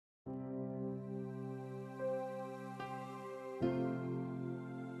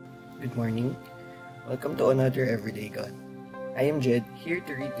Good morning. Welcome to another Everyday God. I am Jhed, here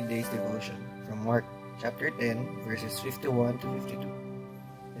to read today's devotion from Mark chapter 10, verses 51 to 52.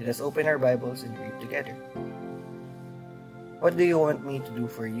 Let us open our Bibles and read together. "What do you want me to do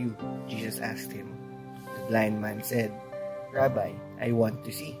for you?" Jesus asked him. The blind man said, "Rabbi, I want to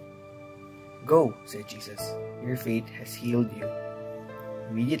see." "Go," said Jesus. "Your faith has healed you."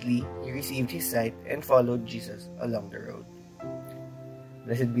 Immediately, he received his sight and followed Jesus along the road.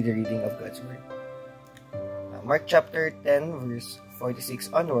 Blessed be the reading of God's Word. Mark chapter 10 verse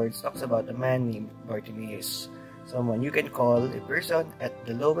 46 onwards talks about a man named Bartimaeus, someone you can call a person at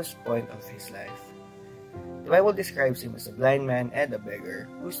the lowest point of his life. The Bible describes him as a blind man and a beggar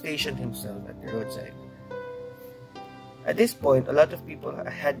who stationed himself at the roadside. At this point, a lot of people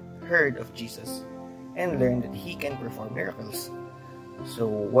had heard of Jesus and learned that he can perform miracles. So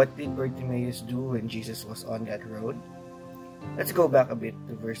what did Bartimaeus do when Jesus was on that road? Let's go back a bit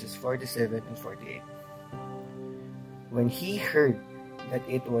to verses 47 and 48. When he heard that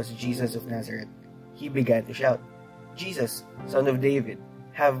it was Jesus of Nazareth, he began to shout, "Jesus, Son of David,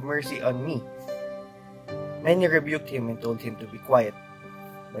 have mercy on me." Many rebuked him and told him to be quiet,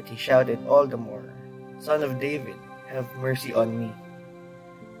 but he shouted all the more, "Son of David, have mercy on me."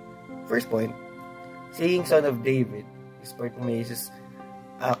 First point, saying Son of David is Bartimaeus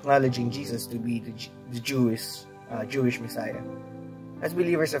acknowledging Jesus to be the Jewish Messiah. As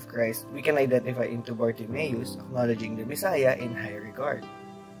believers of Christ, we can identify into Bartimaeus acknowledging the Messiah in high regard.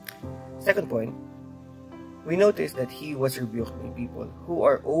 Second point, we notice that he was rebuked by people who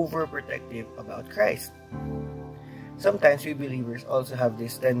are overprotective about Christ. Sometimes we believers also have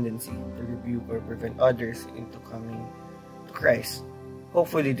this tendency to rebuke or prevent others into coming to Christ.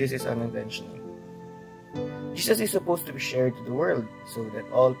 Hopefully this is unintentional. Jesus is supposed to be shared to the world so that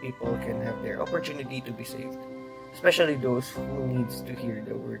all people can have their opportunity to be saved, especially those who needs to hear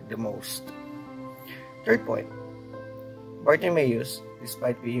the word the most. Third point, Bartimaeus,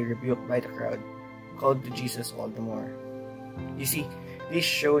 despite being rebuked by the crowd, called to Jesus all the more. You see, this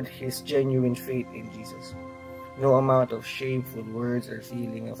showed his genuine faith in Jesus. No amount of shameful words or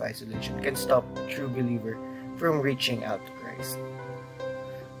feeling of isolation can stop a true believer from reaching out to Christ.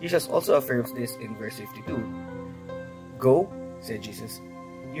 Jesus also affirms this in verse 52. "Go," said Jesus,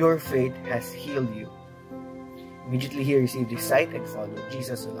 "your faith has healed you." Immediately he received his sight and followed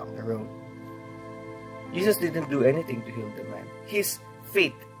Jesus along the road. Jesus didn't do anything to heal the man. His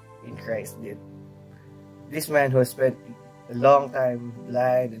faith in Christ did. This man who has spent a long time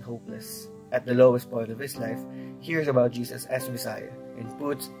blind and hopeless at the lowest point of his life hears about Jesus as Messiah and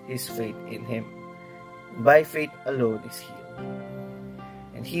puts his faith in him. By faith alone is healed.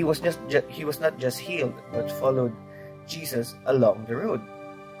 And he was not just healed, but followed Jesus along the road.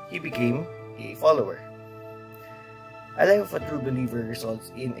 He became a follower. A life of a true believer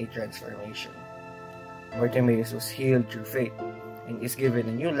results in a transformation. Bartimaeus was healed through faith and is given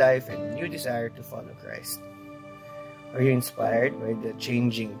a new life and a new desire to follow Christ. Are you inspired by the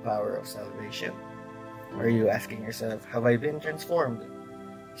changing power of salvation? Are you asking yourself, have I been transformed?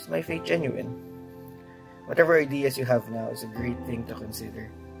 Is my faith genuine? Whatever ideas you have now is a great thing to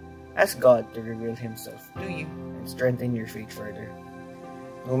consider. Ask God to reveal Himself to you and strengthen your faith further.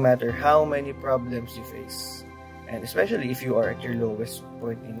 No matter how many problems you face, and especially if you are at your lowest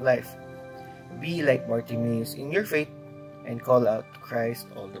point in life, be like Bartimaeus in your faith and call out to Christ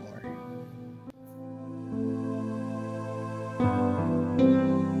all the more.